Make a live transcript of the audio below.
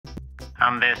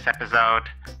On this episode,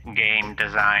 game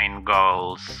design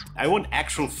goals. I want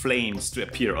actual flames to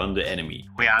appear on the enemy.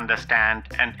 We understand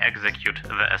and execute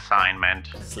the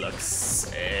assignment. This looks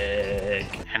sick.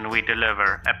 And we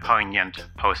deliver a poignant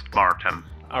post-mortem.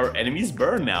 Our enemies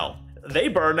burn now. They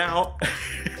burn now.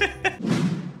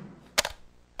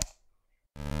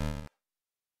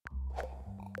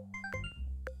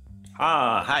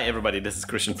 Hi everybody, this is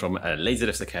Christian from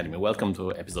LazyDev's Academy. Welcome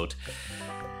to episode...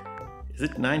 Is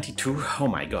it 92? Oh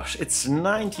my gosh, it's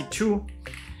 92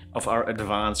 of our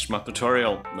Advanced Shmup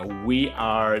tutorial. We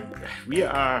are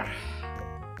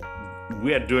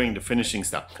doing the finishing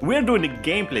stuff. We are doing the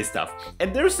gameplay stuff.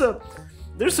 And there's a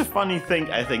funny thing,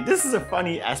 I think. This is a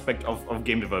funny aspect of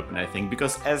game development, I think,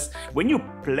 because when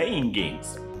you're playing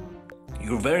games,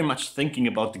 you're very much thinking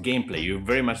about the gameplay. You're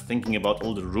very much thinking about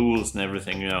all the rules and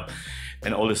everything, you know,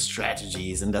 and all the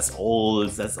strategies, and that's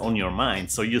on your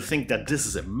mind. So you think that this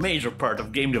is a major part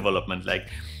of game development, like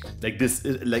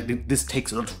this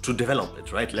takes a lot to develop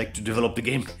it, right? Like to develop the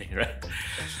gameplay, right?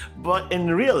 But in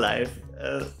real life,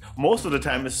 most of the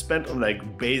time is spent on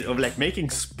making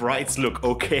sprites look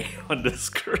okay on the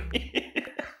screen.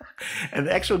 And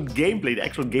the actual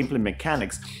gameplay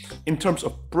mechanics in terms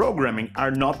of programming are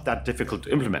not that difficult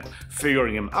to implement.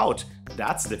 Figuring them out,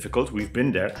 that's difficult, we've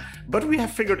been there, but we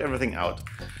have figured everything out.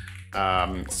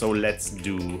 So let's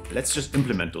just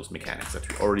implement those mechanics that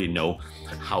we already know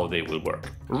how they will work.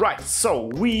 Right, so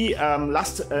we,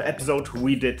 last episode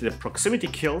we did the proximity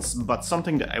kills, but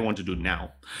something that I want to do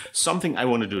now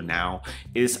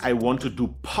is I want to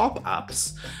do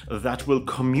pop-ups that will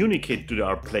communicate to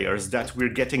our players that we're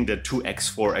getting the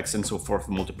 2x, 4x and so forth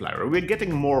multiplier. We're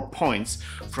getting more points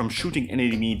from shooting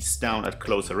enemies down at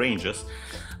closer ranges.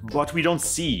 But we don't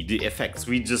see the effects.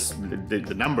 We just,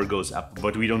 the number goes up,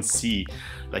 but we don't see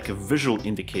like a visual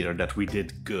indicator that we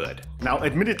did good. Now,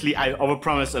 admittedly, I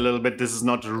overpromised a little bit. This is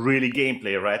not really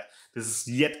gameplay, right? This is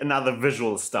yet another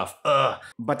visual stuff.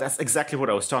 But that's exactly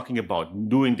what I was talking about.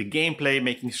 Doing the gameplay,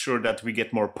 making sure that we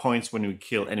get more points when we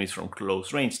kill enemies from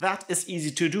close range. That is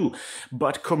easy to do.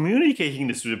 But communicating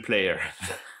this to the player,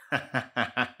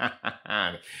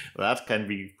 that can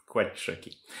be quite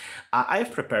tricky.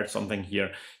 I've prepared something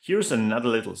here. Here's another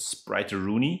little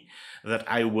sprite-a-rooney that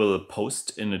I will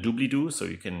post in a doobly-doo, so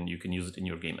you can use it in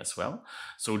your game as well.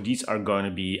 So these are going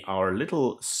to be our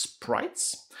little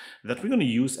sprites that we're going to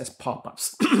use as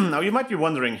pop-ups. Now you might be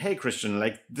wondering, hey Christian,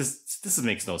 like this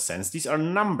makes no sense. These are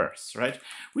numbers, right?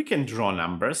 We can draw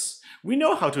numbers. We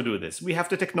know how to do this. We have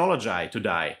the technology to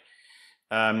die.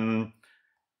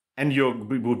 And you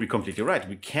would be completely right.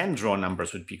 We can draw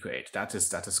numbers with Pico-8. That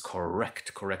is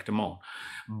correct amount.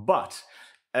 But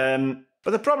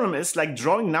the problem is, like,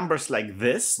 drawing numbers like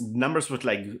this, numbers with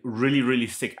like really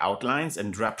thick outlines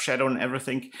and drop shadow and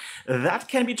everything, that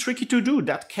can be tricky to do.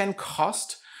 That can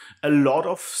cost a lot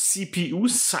of CPU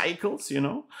cycles, you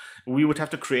know. We would have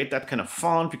to create that kind of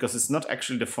font because it's not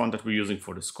actually the font that we're using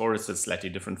for the score. It's a slightly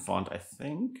different font, I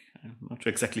think. I'm not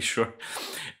exactly sure.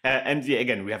 And yeah,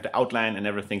 again, we have the outline and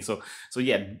everything. So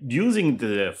yeah, using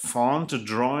the font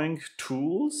drawing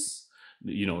tools,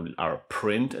 you know, our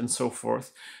print and so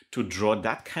forth, to draw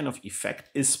that kind of effect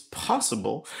is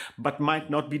possible, but might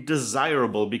not be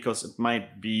desirable because it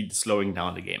might be slowing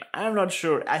down the game. I'm not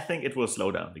sure. I think it will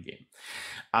slow down the game.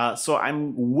 So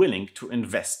I'm willing to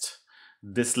invest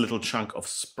this little chunk of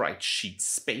sprite sheet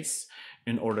space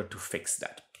in order to fix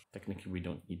that. Technically, we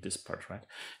don't need this part, right?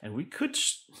 And we could,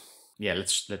 yeah,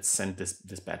 let's send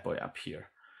this bad boy up here.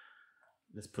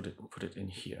 Let's put it in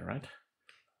here, right?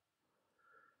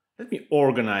 Let me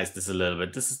organize this a little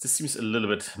bit. This seems a little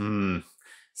bit,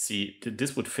 see,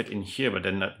 this would fit in here, but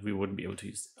then we wouldn't be able to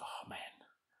use, oh man.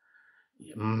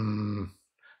 Yeah,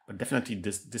 but definitely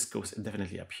this goes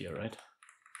definitely up here, right?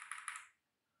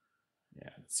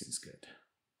 Yeah, that seems good.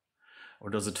 Or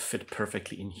does it fit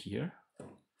perfectly in here?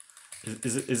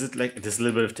 Is it like this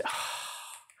little bit of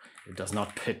it does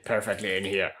not fit perfectly in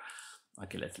here.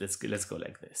 Okay, let's go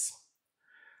like this.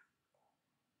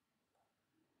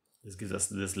 This gives us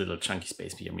this little chunky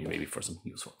space here, maybe for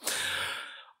something useful.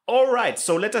 All right,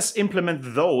 so let us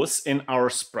implement those in our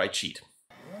sprite sheet.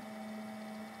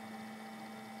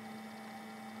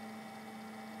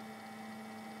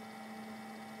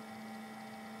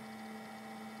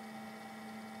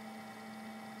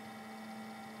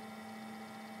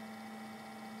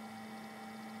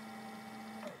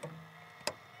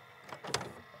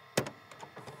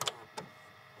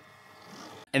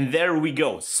 And there we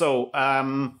go. So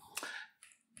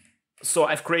So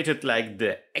I've created like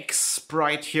the X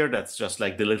sprite here. That's just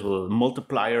like the little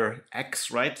multiplier X,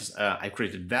 right? I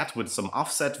created that with some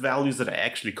offset values that I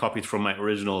actually copied from my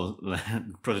original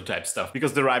prototype stuff,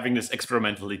 because deriving this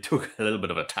experimentally took a little bit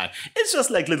of a time. It's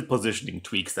just like little positioning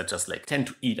tweaks that just like tend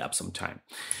to eat up some time.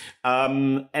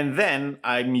 And then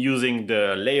I'm using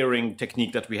the layering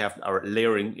technique that we have, our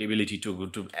layering ability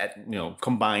to add,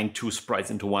 combine two sprites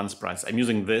into one sprite. I'm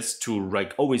using this to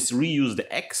like always reuse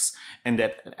the X and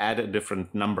that add a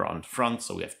different number on front.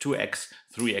 So we have 2x,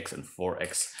 3x, and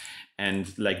 4x.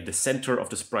 And like the center of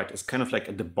the sprite is kind of like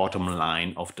at the bottom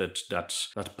line of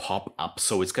that pop up.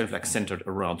 So it's kind of like centered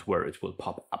around where it will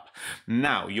pop up.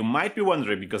 Now, you might be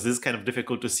wondering, because this is kind of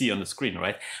difficult to see on the screen,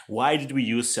 right? Why did we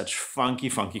use such funky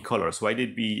colors? Why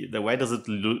does it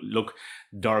look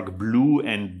dark blue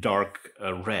and dark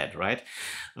red, right?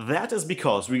 That is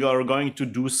because we are going to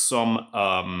do some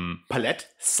palette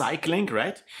cycling,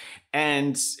 right?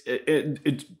 And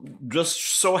it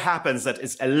just so happens that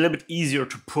it's a little bit easier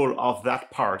to pull off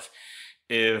that part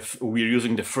if we're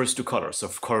using the first two colors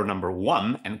of color number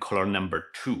 1 and color number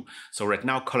 2. So right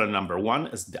now, color number 1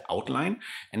 is the outline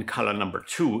and color number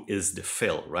 2 is the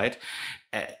fill, right?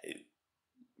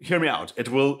 Hear me out. It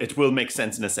will make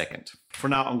sense in a second. For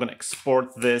now, I'm going to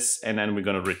export this and then we're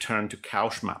going to return to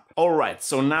Shmup. All right,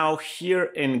 so now here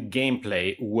in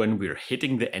gameplay, when we're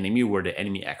hitting the enemy where the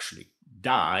enemy actually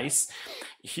dies,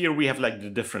 here we have like the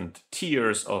different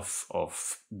tiers of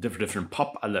different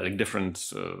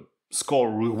different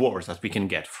score rewards that we can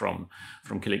get from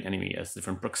killing enemy as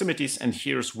different proximities. And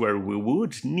here's where we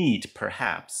would need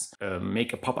perhaps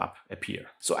make a pop-up appear.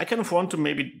 So I kind of want to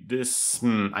maybe this,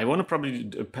 I want to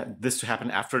probably this to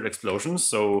happen after the explosion.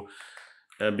 So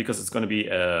because it's going to be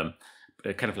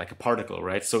kind of like a particle,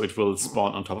 right? So it will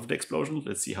spawn on top of the explosion.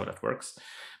 Let's see how that works.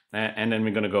 And then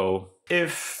we're going to go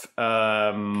if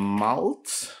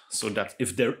mult, so that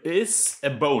if there is a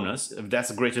bonus, if that's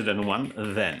greater than 1,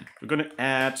 then we're going to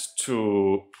add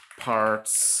to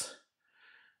parts,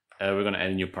 we're going to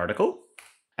add a new particle.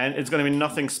 And it's going to be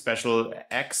nothing special.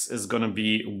 X is going to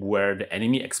be where the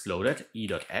enemy exploded,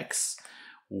 e.x.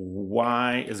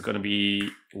 Y is going to be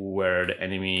where the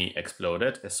enemy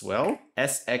exploded as well.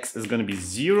 SX is going to be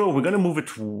 0. We're going to move it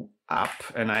up,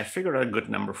 and I figured out a good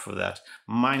number for that.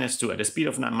 -2 at a speed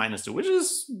of -2, which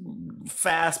is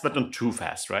fast, but not too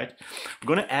fast, right?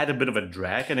 We're going to add a bit of a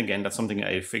drag, and again, that's something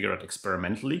I figured out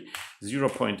experimentally.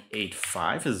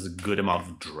 0.85 is a good amount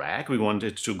of drag. We want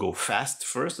it to go fast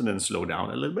first and then slow down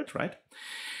a little bit, right?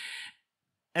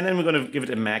 And then we're going to give it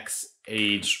a max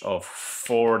age of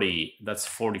 40. That's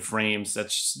 40 frames.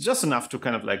 That's just enough to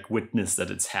kind of like witness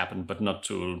that it's happened, but not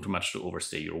too much to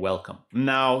overstay your welcome.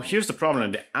 Now, here's the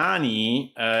problem. The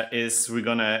Ani is we're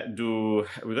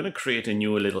gonna create a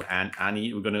new little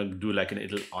Ani. We're gonna do like a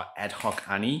little ad hoc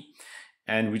Ani,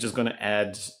 and we're just gonna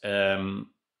add.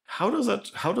 How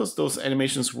does those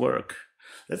animations work?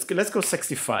 Let's go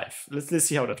 65. Let's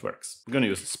see how that works. We're gonna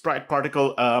use a sprite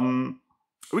particle.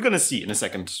 We're going to see in a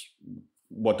second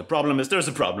what the problem is. There's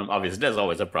a problem, obviously. There's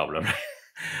always a problem.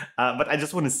 But I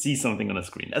just want to see something on the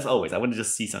screen. As always, I want to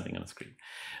just see something on the screen.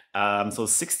 So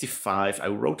 65, I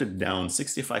wrote it down.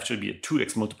 65 should be a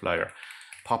 2x multiplier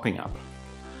popping up.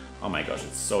 Oh my gosh,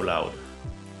 it's so loud.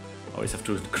 Always have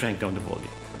to crank down the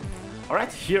volume. All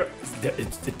right, here,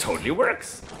 it totally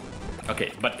works.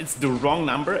 Okay, but it's the wrong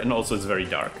number, and also it's very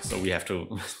dark. So we have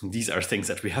to, these are things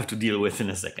that we have to deal with in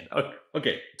a second.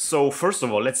 Okay, so first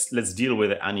of all, let's deal with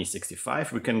the Ani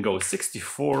 65. We can go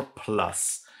 64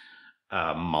 plus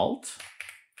mult.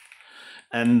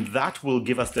 And that will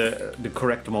give us the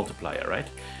correct multiplier, right?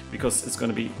 Because it's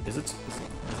going to be,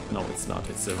 no, it's not.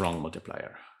 It's the wrong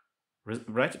multiplier,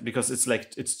 right? Because it's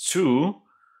 2.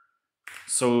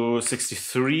 So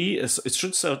 63 is, it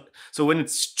should, so when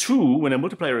it's 2, when a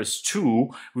multiplier is 2,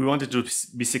 we want it to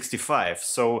be 65.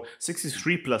 So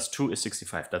 63 plus 2 is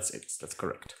 65. That's it. That's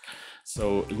correct.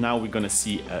 So now we're going to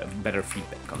see better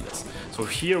feedback on this. So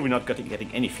here we're not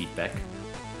getting any feedback.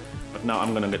 But now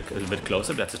I'm going to get a little bit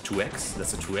closer. That's a 2x.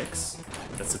 That's a 2x.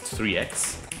 That's a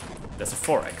 3x. That's a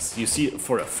 4x. You see,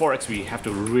 for a 4x, we have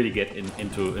to really get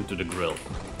into the grill.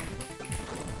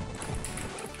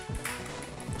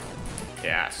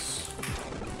 Yes,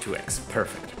 2x,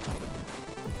 perfect.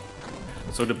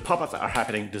 So the pop-ups are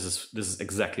happening. This is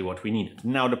exactly what we needed.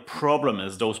 Now the problem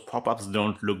is those pop-ups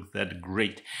don't look that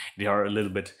great. They are a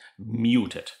little bit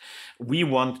muted. We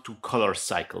want to color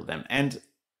cycle them, and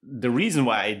the reason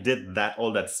why I did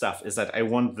all that stuff is that I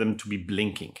want them to be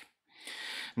blinking.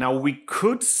 Now we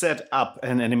could set up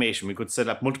an animation. We could set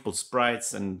up multiple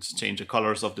sprites and change the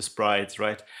colors of the sprites,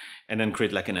 right? and then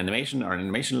create like an animation or an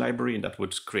animation library, and that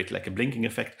would create like a blinking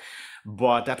effect.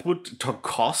 But that would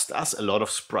cost us a lot of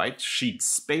sprite sheet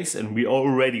space, and we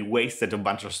already wasted a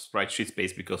bunch of sprite sheet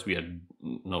space because we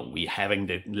having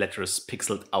the letters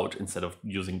pixeled out instead of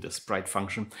using the sprite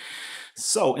function.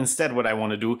 So instead, what I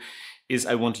want to do is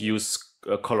I want to use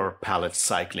color palette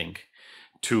cycling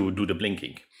to do the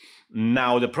blinking.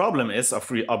 Now the problem is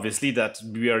obviously that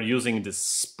we are using this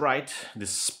sprite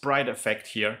effect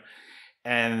here,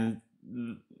 and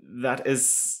that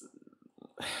is,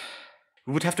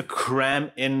 we would have to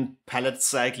cram in palette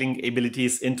cycling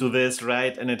abilities into this,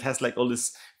 right? And it has like all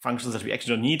these functions that we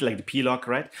actually don't need, like the p-lock,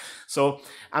 right? So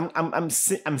I'm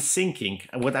thinking,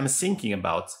 what I'm thinking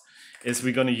about is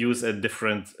we're going to use a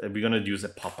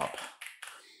pop-up.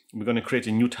 We're going to create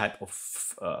a new type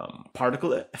of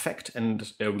particle effect,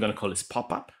 and we're going to call this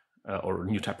pop-up. Or a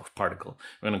new type of particle.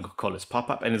 We're going to call this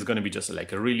pop-up, and it's going to be just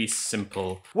like a really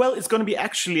simple, well, it's going to be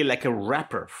actually like a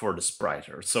wrapper for the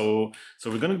spriter. So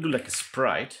we're going to do like a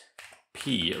sprite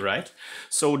p, right?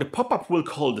 So the pop-up will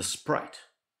call the sprite,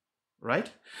 right?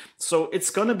 So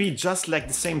it's going to be just like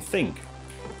the same thing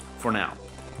for now,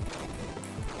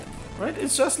 right?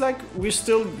 It's just like we're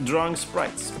still drawing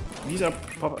sprites. These are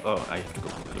I have to go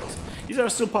close. These are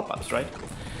still pop-ups, right?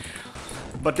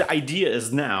 But the idea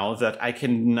is now that I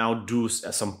can now do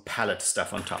some palette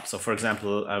stuff on top. So for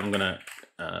example, I'm gonna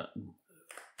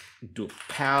do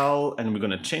pal, and we're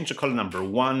gonna change the color number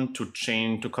 1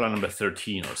 to color number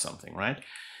 13 or something, right?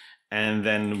 And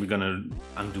then we're gonna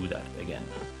undo that again.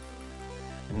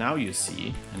 And now you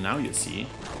see,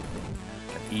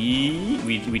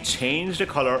 we change the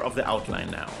color of the outline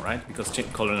now, right? Because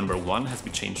color number 1 has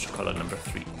been changed to color number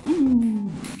 3.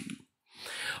 Ooh.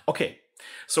 Okay.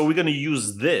 So we're going to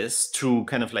use this to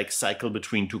kind of like cycle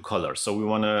between two colors. So we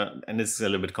want to, and this is a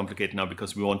little bit complicated now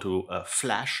because we want to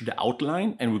flash the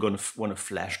outline, and we're going to want to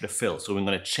flash the fill. So we're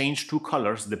going to change two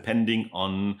colors depending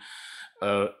on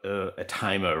a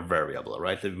timer variable,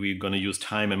 right? That we're going to use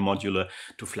time and modular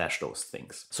to flash those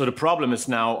things. So the problem is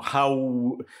now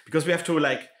because we have to,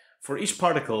 like, for each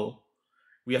particle,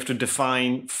 we have to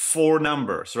define 4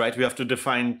 numbers, right? We have to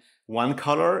define one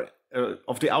color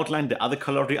of the outline, the other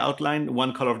color of the outline,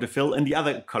 one color of the fill, and the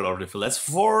other color of the fill. That's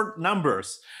 4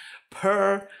 numbers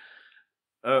per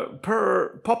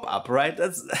pop-up, right?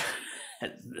 That's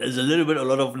there's a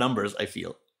lot of numbers, I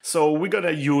feel. So we're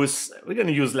gonna use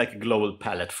like a global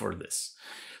palette for this.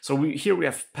 So here we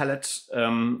have palette.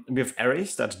 We have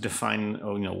arrays that define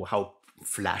how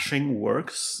flashing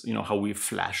works. How we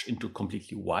flash into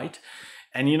completely white,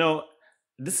 and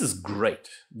this is great.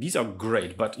 These are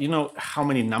great, but how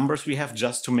many numbers we have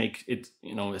just to make it,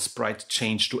 a sprite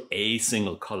change to a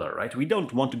single color, right? We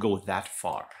don't want to go that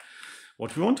far.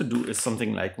 What we want to do is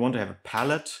something like, we want to have a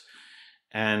palette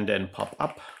and then pop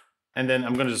up. And then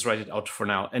I'm going to just write it out for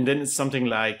now. And then it's something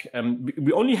like,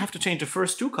 we only have to change the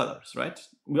first 2 colors, right?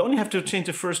 We only have to change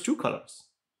the first 2 colors.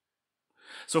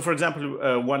 So for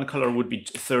example, one color would be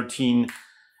 13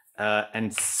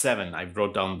 and 7. I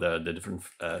wrote down the different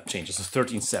changes. So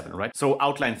 13, 7, right? So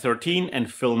outline 13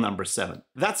 and fill number 7.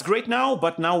 That's great now,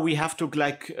 but now we have to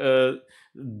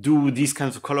do these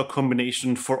kinds of color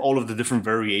combination for all of the different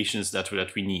variations that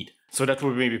we need. So that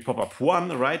would maybe pop-up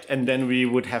 1, right? And then we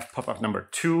would have pop-up number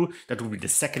 2. That would be the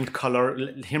second color.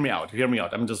 Hear me out.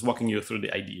 I'm just walking you through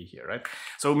the idea here, right?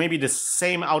 So maybe the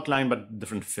same outline, but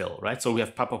different fill, right? So we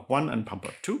have pop-up 1 and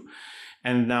pop-up 2.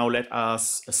 And now let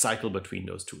us cycle between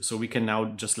those two. So we can now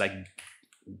just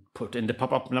put in the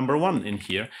pop-up number 1 in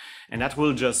here, and that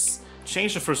will just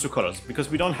change the first 2 colors,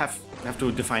 because we don't have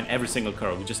to define every single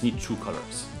color. We just need 2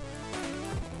 colors.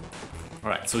 All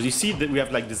right, so you see that we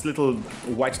have like this little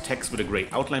white text with a gray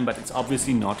outline, but it's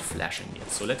obviously not flashing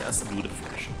yet. So let us do the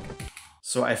flashing.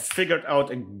 So I figured out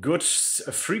a good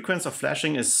frequency of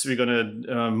flashing is we're gonna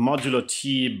modulo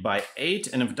t by 8,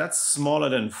 and if that's smaller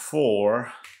than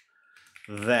 4,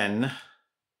 then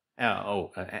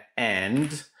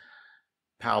and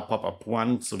pal pop-up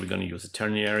 1, so we're going to use a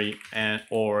ternary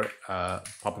or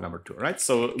pop-up number 2, right?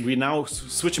 So we now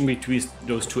switching between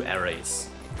those 2 arrays.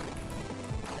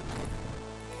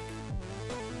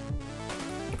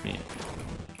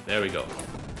 There we go.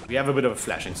 We have a bit of a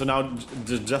flashing. So now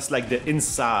just like the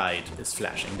inside is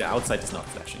flashing, the outside is not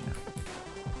flashing now.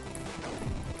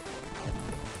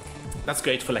 That's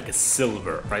great for like a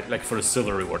silver, right? Like for a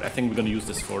silver reward. I think we're going to use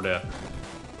this for I'm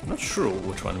not sure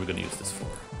which one we're going to use this for.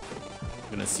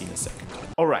 We're going to see in a second.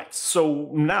 All right, so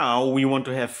now we want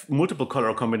to have multiple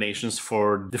color combinations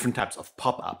for different types of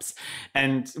pop-ups.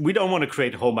 And we don't want to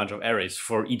create a whole bunch of arrays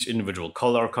for each individual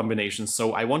color combination.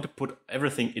 So I want to put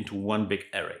everything into one big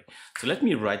array. So let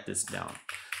me write this down.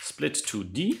 Split to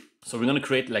D. So we're going to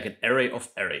create like an array of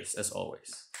arrays as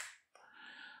always.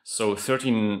 So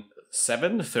 13,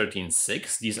 7, 13,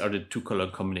 6. These are the two color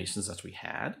combinations that we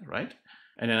had, right?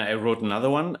 And then I wrote another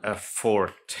one.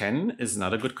 4, 10 is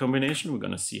another good combination. We're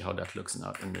going to see how that looks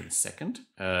now in a second.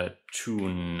 2,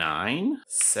 9,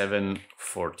 7,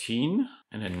 14,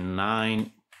 and then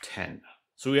 9, 10.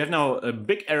 So we have now a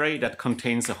big array that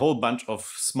contains a whole bunch of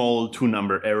small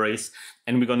 2-number arrays,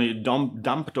 and we're going to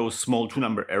dump those small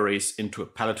 2-number arrays into a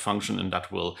palette function, and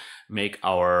that will make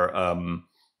our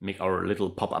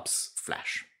little pop-ups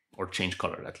flash or change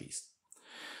color at least.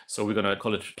 So we're going to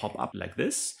call it pop-up like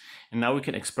this, and now we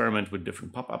can experiment with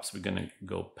different pop-ups. We're going to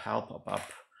go pal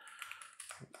pop-up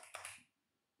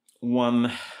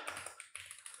 1,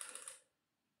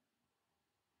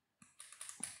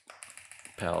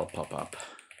 pal pop-up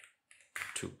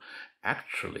 2.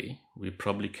 Actually, we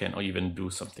probably can even do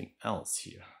something else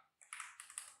here.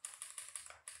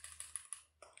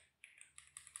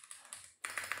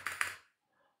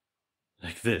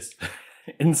 Like this,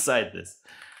 inside this.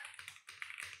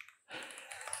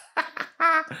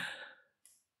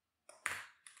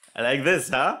 I like this,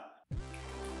 huh?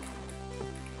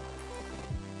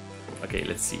 Okay,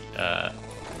 let's see.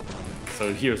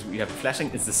 So here we have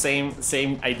flashing. It's the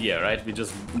same idea, right? We're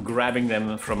just grabbing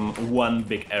them from one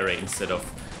big array instead of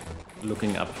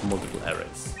looking up multiple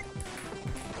arrays.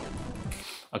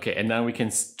 Okay, and now we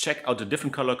can check out the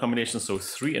different color combinations. So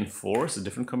 3 and 4 is a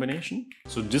different combination.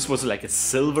 So this was like a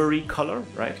silvery color,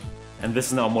 right? And this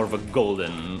is now more of a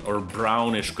golden or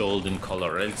brownish golden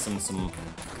color, right?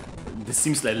 This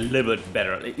seems like a little bit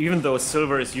better. Even though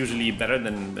silver is usually better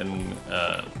than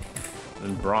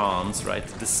bronze, right?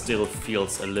 This still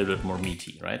feels a little bit more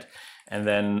meaty, right? And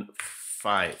then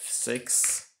 5,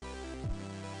 6.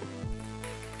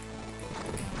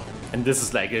 And this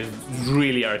is like a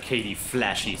really arcadey,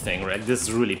 flashy thing, right? This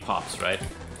really pops, right?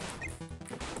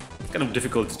 It's kind of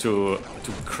difficult to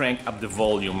crank up the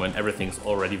volume when everything's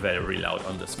already very loud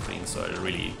on the screen, so I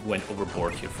really went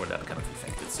overboard here for that kind of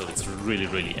effect. So it's really,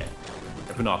 really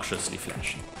obnoxiously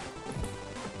flashy.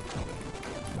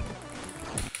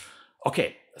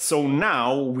 Okay, so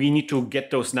now we need to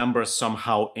get those numbers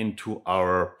somehow into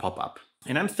our pop-up.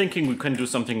 And I'm thinking we can do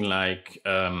something like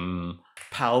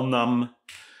palnum,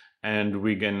 and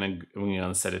we're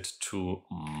gonna set it to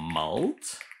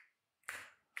mult.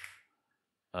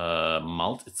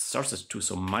 Mult, it starts at 2,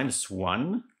 so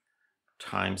 -1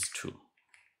 times 2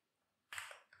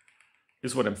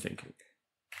 is what I'm thinking.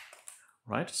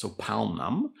 Right, so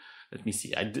palnum. Let me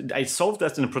see. I solved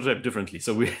that in a prototype differently,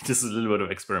 so this is a little bit of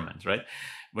experiment, right?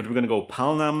 But we're gonna go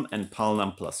palnum and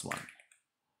palnum plus 1.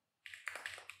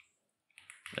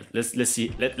 Let's see.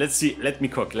 Let's see. Let me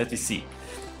cook. Let me see.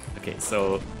 Okay,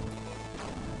 so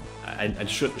I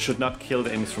should not kill the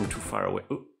enemies from too far away.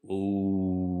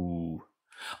 Ooh.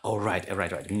 Oh, right.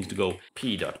 We need to go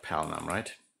p.palnum,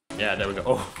 right? Yeah, there we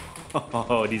go.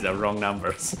 Oh, these are wrong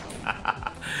numbers.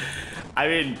 I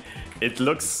mean, it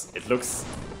looks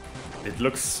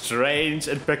strange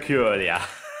and peculiar.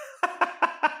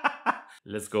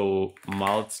 Let's go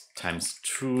mult times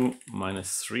 2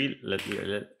 minus 3.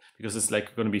 Because it's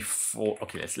like going to be 4.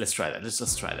 Okay, let's try that. Let's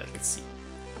just try that. Let's see.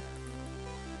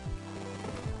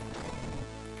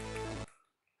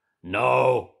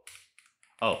 No.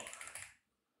 Oh.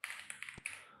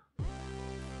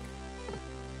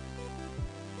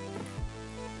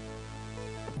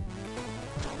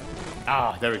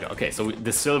 Ah, there we go. Okay, so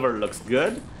the silver looks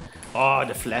good. Oh,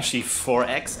 the flashy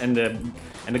 4x and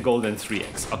the golden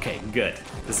 3x. Okay, good.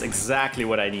 This is exactly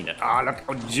what I needed. Ah, look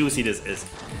how juicy this is.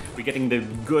 We're getting the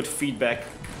good feedback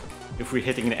if we're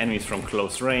hitting the enemies from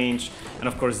close range. And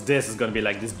of course, this is going to be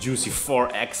like this juicy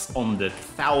 4x on the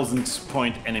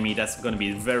 1000-point enemy. That's going to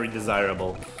be very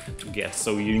desirable to get.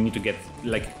 So you need to get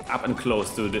like up and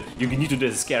close to the... You need to do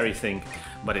the scary thing,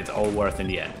 but it's all worth in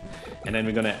the end. And then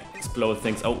we're gonna explode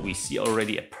things. Oh, we see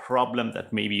already a problem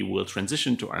that maybe will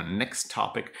transition to our next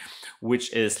topic,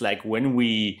 which is like when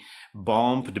we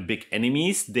bomb the big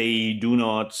enemies, they do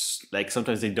not, like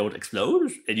sometimes they don't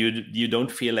explode and you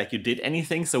don't feel like you did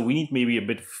anything. So we need maybe a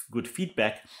bit of good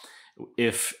feedback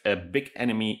if a big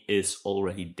enemy is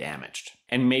already damaged.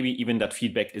 And maybe even that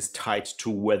feedback is tied to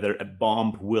whether a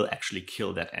bomb will actually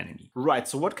kill that enemy. Right,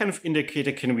 so what kind of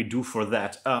indicator can we do for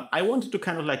that? I wanted to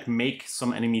kind of like make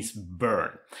some enemies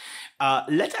burn.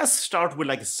 Let us start with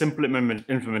like a simple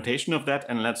implementation of that,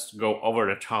 and let's go over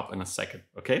the top in a second,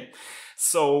 okay?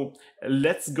 So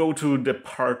let's go to the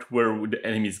part where the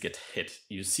enemies get hit.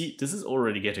 You see, this is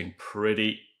already getting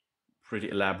pretty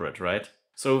elaborate, right?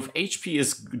 So if HP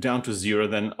is down to 0,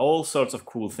 then all sorts of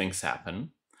cool things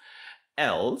happen.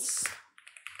 Else,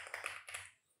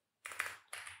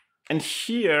 And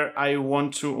here I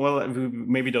want to, well, we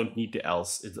maybe don't need the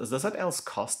else. Does that else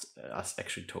cost us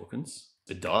actually tokens?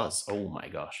 It does. Oh my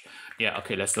gosh. Yeah,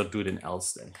 okay, let's not do it in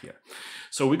else then here.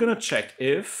 So we're gonna check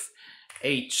if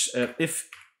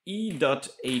E.HP,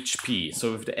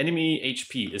 so if the enemy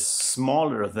HP is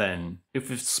smaller than,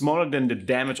 if it's smaller than the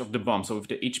damage of the bomb, so if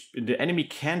the enemy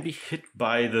can be hit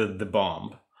by the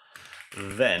bomb,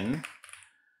 then,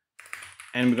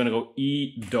 and we're gonna go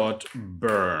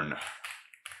E.burn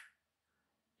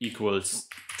equals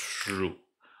true,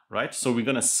 right? So we're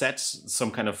gonna set some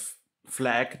kind of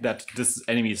flag that this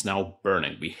enemy is now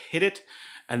burning. We hit it,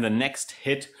 and the next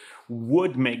hit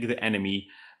would make the enemy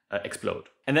explode.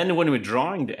 And then when we're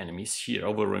drawing the enemies here,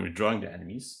 over when we're drawing the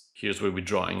enemies, here's where we're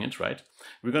drawing it, right?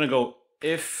 We're gonna go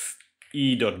if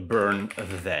E.burn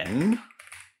then.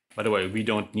 By the way, we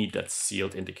don't need that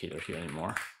sealed indicator here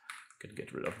anymore. Could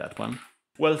get rid of that one.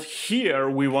 Well, here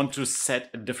we want to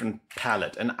set a different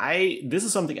palette, and this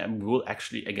is something I will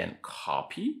actually again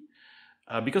copy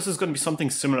because it's going to be something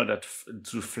similar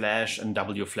to Flash and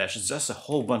W Flash. It's just a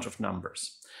whole bunch of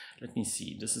numbers. Let me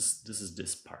see. This is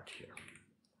this part here.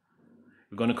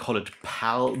 We're going to call it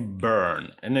pal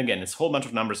burn, and again, it's a whole bunch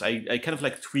of numbers. I kind of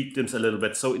like tweaked them a little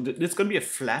bit, so it's going to be a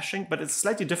flashing, but it's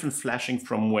slightly different flashing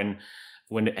from when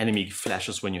the enemy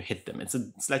flashes when you hit them. It's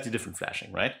a slightly different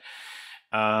flashing, right?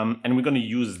 And we're going to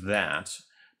use that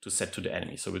to set to the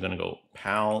enemy. So we're going to go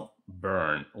pal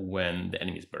burn when the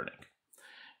enemy is burning.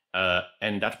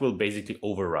 And that will basically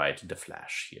override the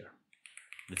flash here.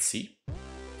 Let's see.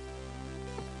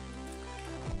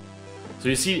 So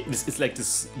you see, it's like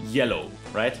this yellow,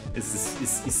 right?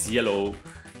 It's yellow.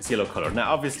 It's yellow color.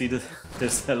 Now, obviously,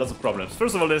 there's lots of problems.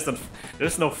 First of all,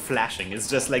 there's no flashing. It's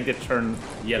just like they turn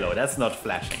yellow. That's not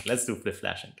flashing. Let's do the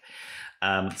flashing.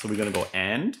 So we're gonna go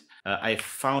and. I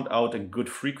found out a good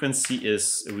frequency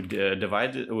is we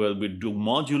do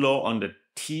modulo on the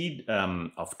T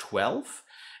of 12,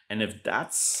 and if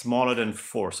that's smaller than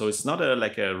 4, so it's not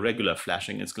like a regular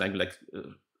flashing. It's like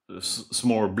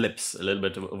small blips, a little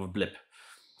bit of a blip.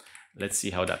 Let's see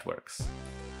how that works.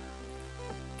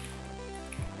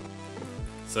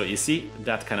 So you see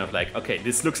that kind of like, okay,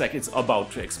 this looks like it's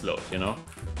about to explode, you know?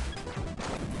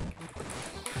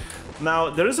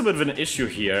 Now, there is a bit of an issue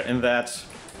here in that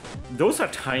those are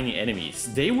tiny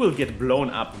enemies. They will get blown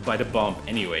up by the bomb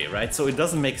anyway, right? So it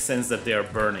doesn't make sense that they are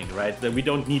burning, right? That we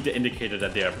don't need the indicator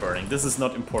that they are burning. This is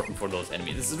not important for those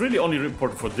enemies. This is really only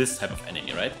important for this type of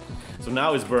enemy, right? So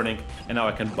now it's burning, and now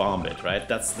I can bomb it, right?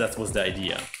 That was the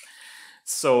idea.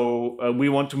 So we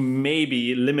want to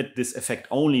maybe limit this effect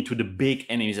only to the big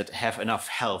enemies that have enough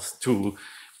health to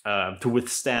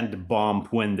withstand the bomb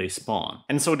when they spawn.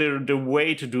 And so the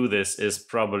way to do this is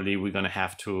probably we're gonna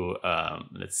have to,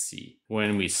 let's see,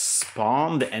 when we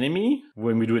spawn the enemy,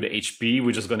 when we do the HP,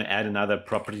 we're just gonna add another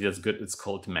property that's good. It's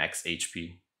called max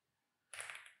HP,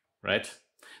 right?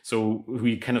 So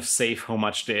we kind of save how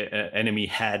much the enemy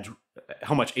had,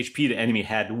 how much HP the enemy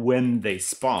had when they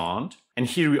spawned. And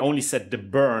here we only set the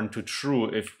burn to true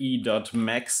if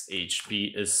E.max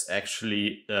HP is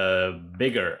actually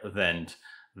bigger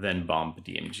than bomb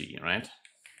DMG, right?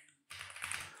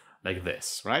 Like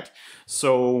this, right?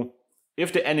 So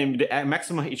if the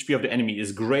maximum HP of the enemy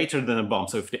is greater than a bomb,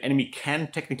 so if the enemy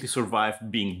can technically survive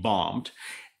being bombed,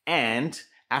 and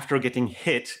after getting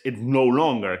hit, it no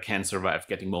longer can survive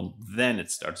getting bombed, then it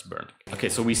starts burning. Okay,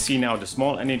 so we see now the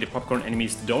small enemy, the popcorn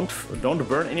enemies don't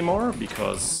burn anymore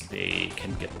because they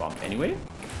can get bombed anyway.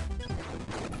 Like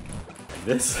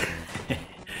this.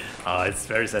 Oh, it's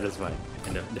very satisfying.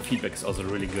 And the feedback is also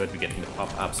really good. We're getting the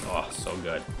pop-ups. Oh, so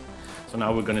good. So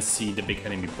now we're gonna see the big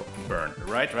enemy burn.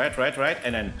 Right,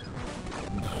 and then...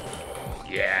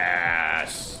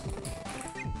 Yes!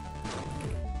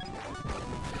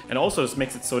 And also this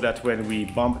makes it so that when we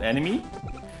bomb an enemy,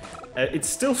 it's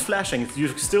still flashing. You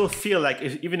still feel like,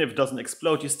 even if it doesn't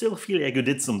explode, you still feel like you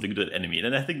did something to that enemy.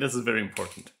 And I think this is very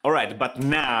important. All right, but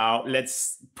now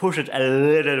let's push it a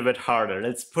little bit harder.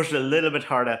 Let's push it a little bit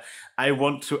harder. I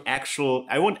want actual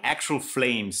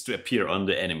flames to appear on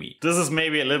the enemy. This is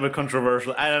maybe a little bit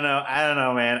controversial. I don't know,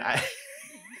 man.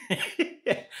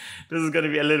 This is gonna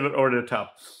be a little bit over the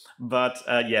top. But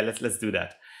yeah, let's do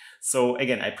that. So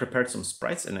again, I prepared some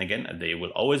sprites, and again, they will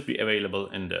always be available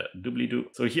in the doobly-doo.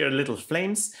 So here are little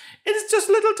flames. It's just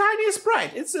little tiny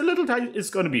sprite. It's a little tiny. It's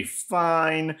going to be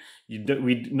fine.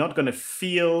 We're not going to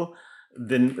feel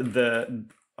it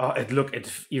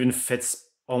even fits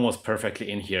almost perfectly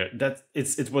in here. That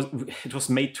it was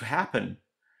made to happen.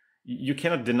 You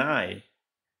cannot deny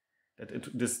that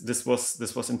this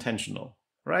was intentional,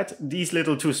 right? These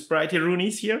little two spritey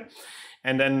roonies here.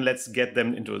 And then let's get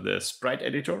them into the sprite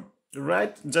editor.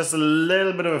 right? Just a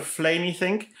little bit of a flamey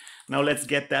thing. Now let's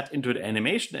get that into the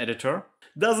animation editor.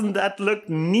 Doesn't that look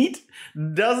neat?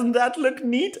 Doesn't that look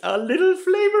neat? A little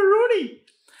flameroonie.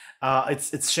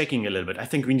 It's shaking a little bit. I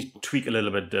think we need to tweak a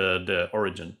little bit the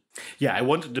origin. Yeah, I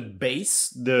wanted the base,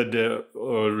 the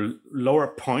lower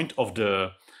point of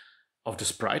the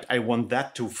sprite. I want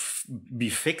that to be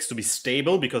fixed, to be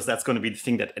stable, because that's going to be the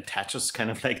thing that attaches kind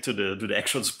of like to the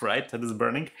actual sprite that is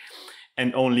burning,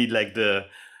 and only like the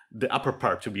upper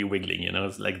part to be wiggling, you know,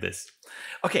 it's like this.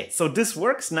 Okay, so this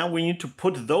works. Now we need to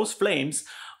put those flames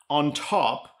on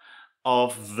top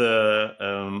of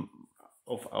the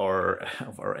of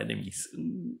our enemies.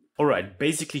 All right,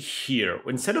 basically here,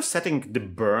 instead of setting the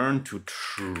burn to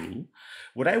true,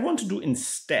 what I want to do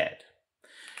instead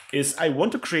is I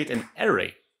want to create an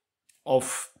array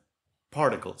of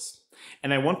particles.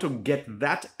 And I want to get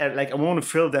that, like I want to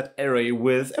fill that array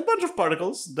with a bunch of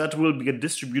particles that will be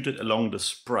distributed along the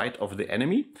sprite of the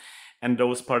enemy. And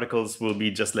those particles will be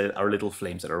just like our little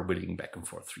flames that are whirling back and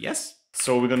forth. Yes?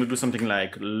 So we're going to do something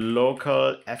like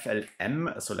local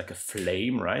FLM, so like a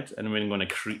flame, right? And we're going to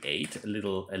create a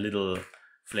little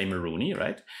flameroonie,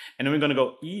 right? And then we're going to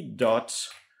go e dot,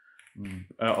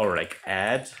 or like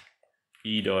add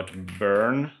e dot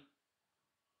burn,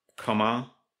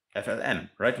 comma, FLM,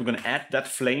 right? We're going to add that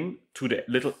flame to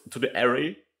the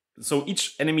array. So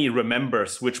each enemy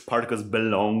remembers which particles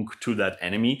belong to that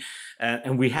enemy.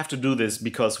 And we have to do this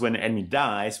because when an enemy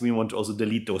dies, we want to also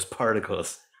delete those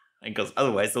particles, because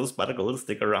otherwise those particles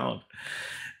stick around.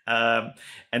 And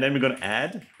then we're going to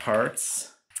add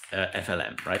parts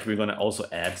FLM, right? We're going to also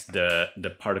add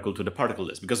the particle to the particle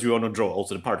list, because we want to draw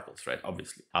also the particles, right?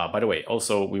 Obviously. By the way,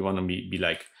 also we want to be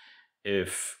like,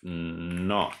 if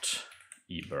not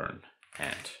eburn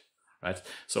and, right?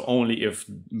 So only if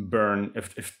burn,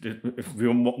 if we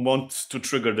want to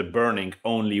trigger the burning,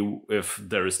 only if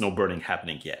there is no burning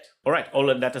happening yet. All right,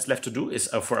 all that is left to do is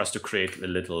for us to create a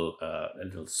little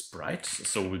sprite.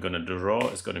 So we're gonna draw,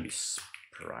 it's gonna be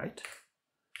sprite.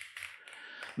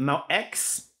 Now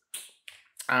X,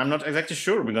 I'm not exactly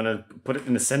sure. We're gonna put it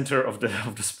in the center of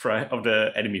the sprite of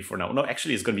the enemy for now. No,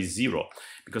 actually it's gonna be 0,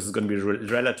 because it's gonna be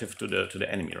relative to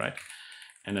the enemy, right?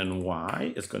 And then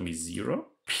Y is going to be 0.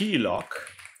 P-lock,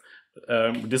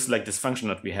 this is like this function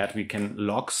that we had. We can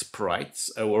lock sprites,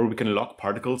 or we can lock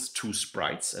particles to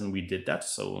sprites, and we did that.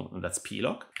 So that's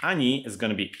P-lock. Ani is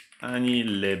going to be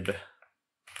anilib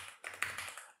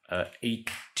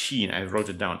 18. I wrote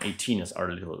it down. 18 is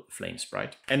our little flame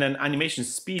sprite. And then animation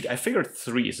speed, I figured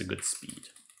 3 is a good speed.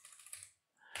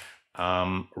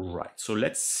 Right, so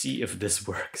let's see if this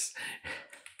works.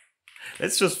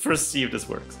 Let's just first see if this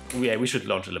works. Yeah, we should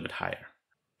launch a little bit higher.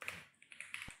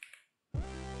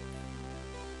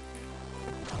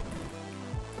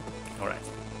 All right.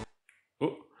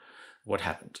 Oh, what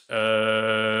happened?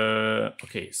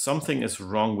 Okay, something is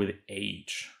wrong with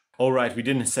age. All right, we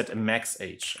didn't set a max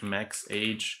age. Max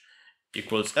age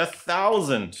equals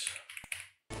 1,000.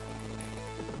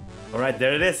 All right,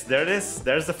 there it is. There it is.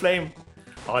 There's the flame.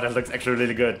 Oh, that looks actually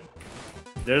really good.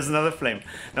 There's another flame.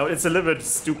 Now, it's a little bit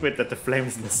stupid that the flame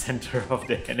is in the center of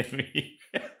the enemy.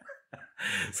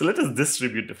 So let us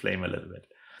distribute the flame a little bit.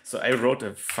 So I wrote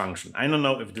a function. I don't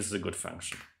know if this is a good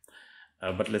function,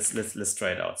 but let's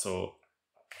try it out. So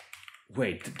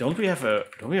wait, don't we have a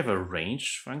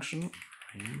range function?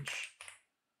 Range,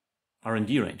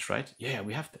 R&D range, right? Yeah,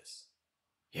 we have this.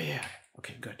 Yeah.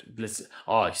 Okay, good. Let's.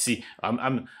 Oh, you see,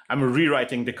 I'm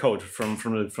rewriting the code from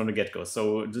the get-go.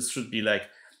 So this should be like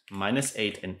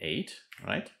 -8 and 8,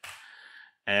 right?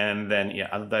 And then, yeah,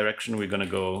 other direction, we're gonna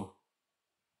go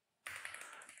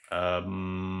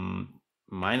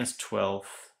 -12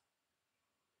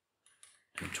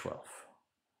 and 12.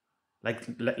 Like,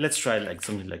 let's try like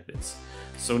something like this.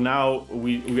 So now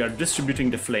we are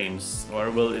distributing the flames, or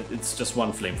well, it's just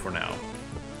one flame for now.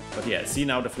 But yeah, see,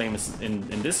 now the flame is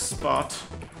in this spot,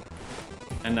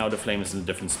 and now the flame is in a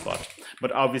different spot.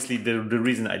 But obviously the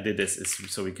reason I did this is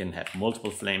so we can have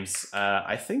multiple flames.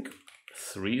 I think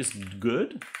 3 is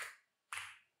good.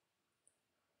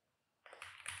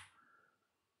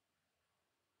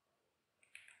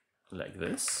 Like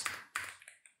this.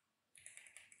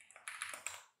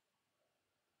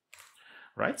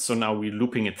 Right, so now we're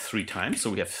looping it 3 times, so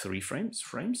we have 3 frames.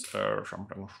 Something's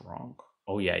wrong.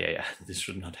 Oh yeah, this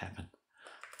should not happen.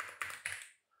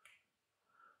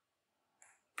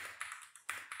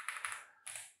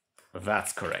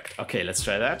 That's correct. Okay, let's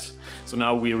try that. So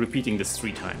now we're repeating this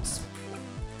 3 times.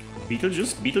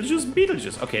 Beetlejuice, Beetlejuice,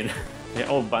 Beetlejuice. Okay, they're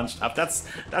all bunched up. That's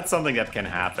something that can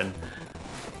happen.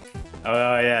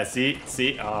 Oh yeah, see?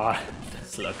 Oh,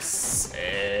 this looks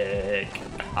sick.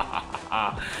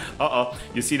 Uh-oh.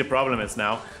 You see the problem is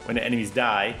now, when the enemies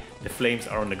die, the flames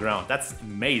are on the ground. That's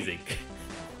amazing.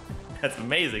 That's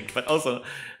amazing, but also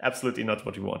absolutely not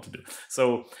what we want to do.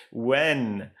 So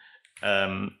when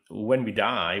we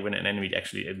die, when an enemy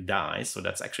actually dies, so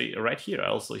that's actually right here,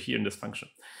 also here in this function.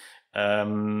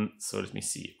 So let me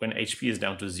see. When HP is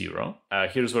down to 0,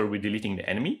 here's where we're deleting the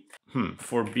enemy.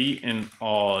 For B in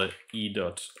all E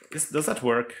dot. Does that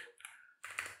work?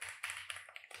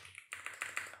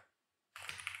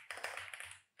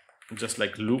 Just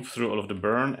like loop through all of the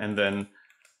burn and then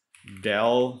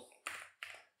del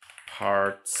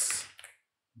parts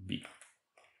B.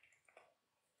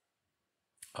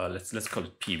 Let's call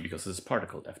it P because it's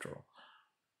particle after all.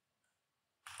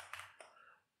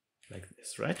 Like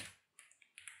this, right?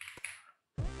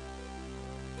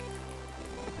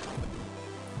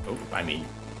 Oh, I mean,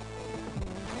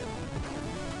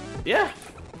 yeah.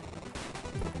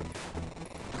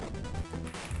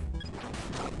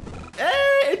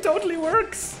 Hey, it totally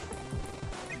works.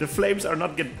 The flames are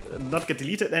not get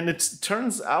deleted, and it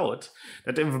turns out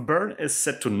that if a burn is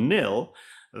set to nil,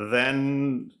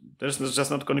 then there's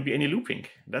just not going to be any looping.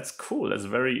 That's cool. That's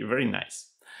very, very nice.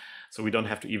 So we don't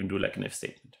have to even do like an if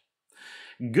statement.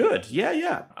 Good.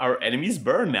 Yeah. Our enemies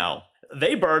burn now.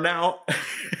 They burn now.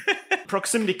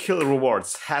 Proximity kill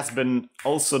rewards has been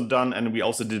also done, and we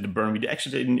also did the burn. We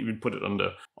actually didn't even put it on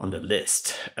the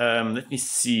list. Let me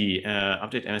see.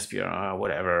 Update MSPR,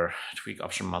 whatever. Tweak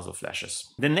option muzzle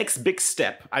flashes. The next big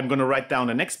step, I'm gonna write down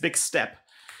the next big step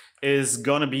is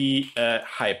gonna be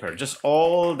hyper. Just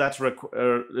all that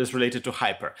is related to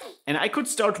hyper. And I could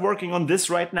start working on this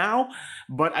right now,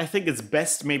 but I think it's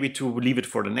best maybe to leave it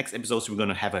for the next episode. So we're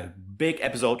gonna have a big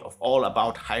episode of all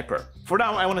about hyper. For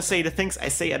now, I wanna say the things I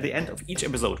say at the end of each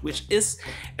episode, which is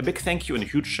a big thank you and a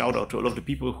huge shout out to all of the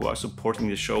people who are supporting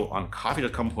the show on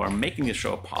coffee.com, who are making the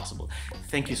show possible.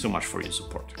 Thank you so much for your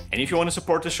support. And if you wanna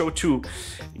support the show too,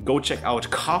 go check out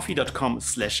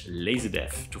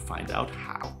coffee.com/lazydev to find out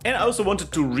how. And I also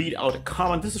wanted to read out a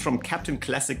comment. This is from Captain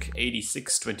Classic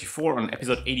 8624 on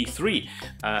episode 83.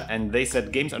 And they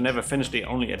said, games are never finished, they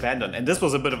only abandoned. And this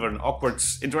was a bit of an awkward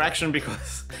interaction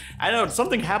because, I don't know,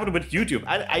 something happened with YouTube.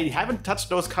 I haven't touched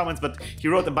those comments, but he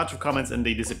wrote a bunch of comments and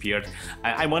they disappeared.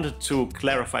 I wanted to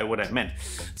clarify what I meant.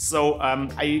 So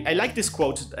I like this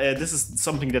quote. This is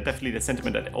something that definitely the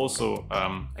sentiment that I also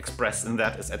expressed in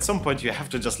that is at some point you have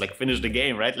to just like finish the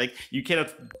game, right? Like you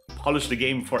cannot polish the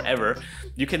game forever.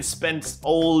 You can spend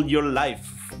all your life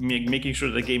making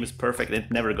sure the game is perfect, and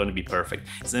it's never going to be perfect.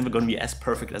 It's never going to be as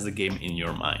perfect as the game in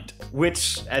your mind.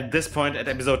 Which at this point, at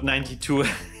episode 92,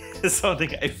 is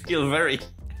something I feel very...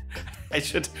 I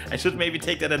should maybe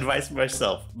take that advice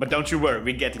myself. But don't you worry,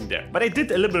 we're getting there. But I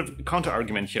did a little bit of counter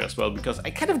argument here as well, because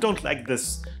I kind of don't like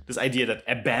this idea that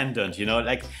abandoned, you know,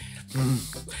 like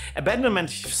abandonment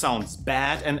sounds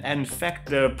bad, and in fact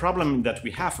the problem that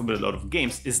we have with a lot of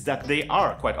games is that they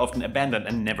are quite often abandoned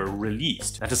and never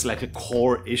released. That is like a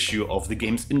core issue of the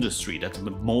games industry, that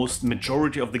the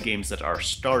majority of the games that are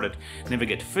started never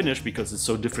get finished because it's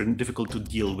so difficult to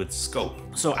deal with scope.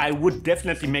 So I would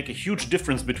definitely make a huge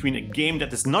difference between a game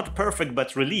that is not perfect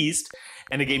but released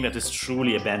and a game that is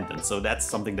truly abandoned. So that's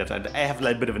something that I have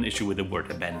a bit of an issue with the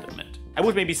word abandonment. I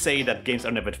would maybe say that games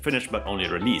are never finished but only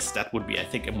released. That would be, I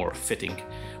think, a more fitting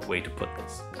way to put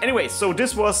this. Anyway, so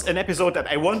this was an episode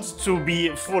that I wanted to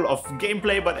be full of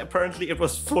gameplay, but apparently it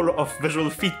was full of visual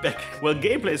feedback. Well,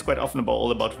 gameplay is quite often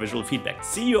all about visual feedback.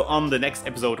 See you on the next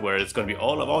episode where it's going to be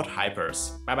all about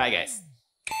hypers. Bye bye, guys.